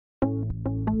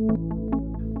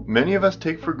Many of us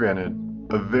take for granted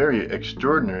a very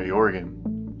extraordinary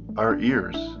organ, our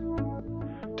ears.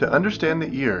 To understand the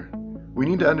ear, we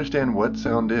need to understand what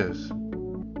sound is.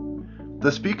 The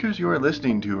speakers you are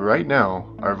listening to right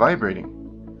now are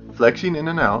vibrating, flexing in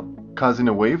and out, causing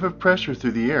a wave of pressure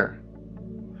through the air.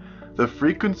 The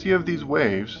frequency of these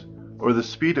waves, or the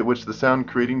speed at which the sound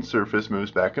creating surface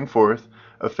moves back and forth,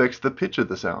 affects the pitch of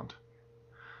the sound.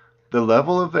 The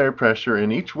level of air pressure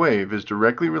in each wave is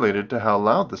directly related to how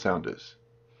loud the sound is.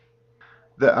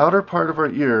 The outer part of our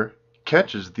ear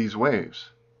catches these waves.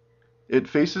 It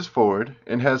faces forward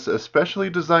and has a specially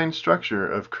designed structure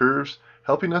of curves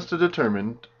helping us to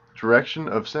determine direction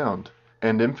of sound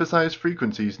and emphasize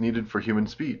frequencies needed for human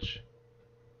speech.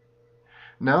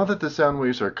 Now that the sound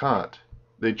waves are caught,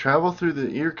 they travel through the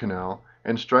ear canal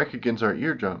and strike against our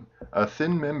eardrum, a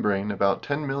thin membrane about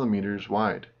 10 millimeters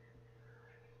wide.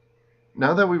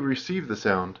 Now that we receive the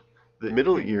sound, the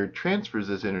middle ear transfers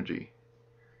this energy.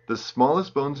 The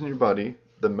smallest bones in your body,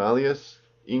 the malleus,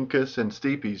 incus, and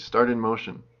stapes, start in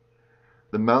motion.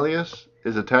 The malleus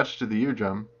is attached to the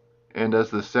eardrum, and as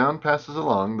the sound passes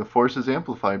along, the force is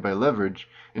amplified by leverage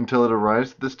until it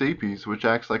arrives at the stapes, which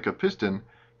acts like a piston,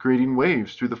 creating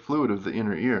waves through the fluid of the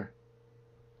inner ear.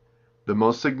 The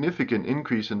most significant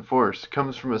increase in force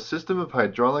comes from a system of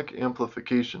hydraulic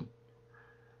amplification.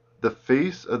 The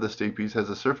face of the stapes has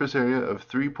a surface area of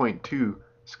 3.2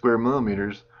 square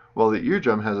millimeters, while the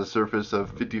eardrum has a surface of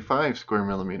 55 square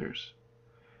millimeters.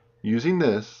 Using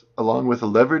this, along with a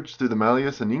leverage through the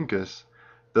malleus and incus,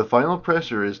 the final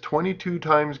pressure is 22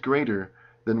 times greater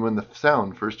than when the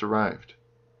sound first arrived.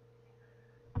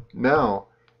 Now,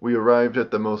 we arrived at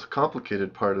the most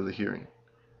complicated part of the hearing,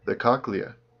 the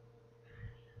cochlea.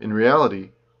 In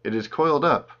reality, it is coiled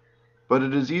up, but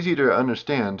it is easy to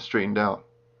understand straightened out.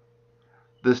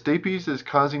 The stapes is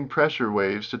causing pressure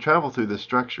waves to travel through this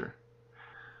structure.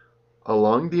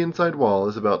 Along the inside wall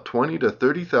is about 20 to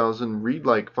 30,000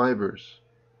 reed-like fibers.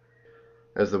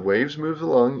 As the waves move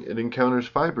along, it encounters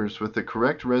fibers with the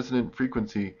correct resonant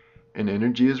frequency and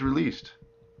energy is released.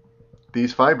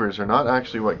 These fibers are not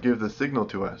actually what give the signal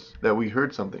to us that we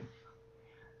heard something.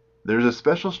 There's a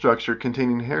special structure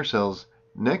containing hair cells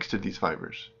next to these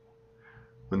fibers.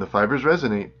 When the fibers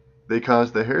resonate, they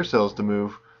cause the hair cells to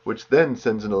move, which then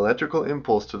sends an electrical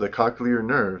impulse to the cochlear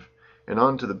nerve and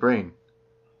on to the brain.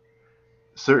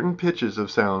 Certain pitches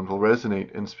of sound will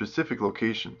resonate in specific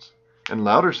locations, and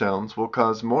louder sounds will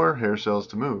cause more hair cells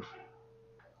to move.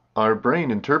 Our brain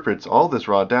interprets all this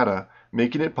raw data,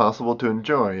 making it possible to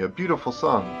enjoy a beautiful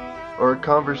song or a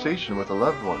conversation with a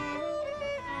loved one.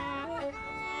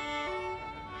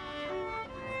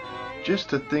 Just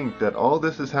to think that all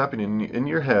this is happening in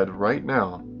your head right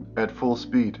now at full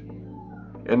speed.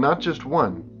 And not just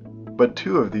one, but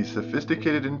two of these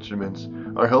sophisticated instruments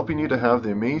are helping you to have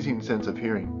the amazing sense of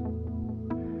hearing.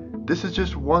 This is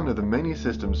just one of the many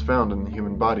systems found in the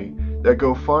human body that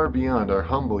go far beyond our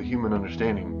humble human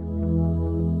understanding.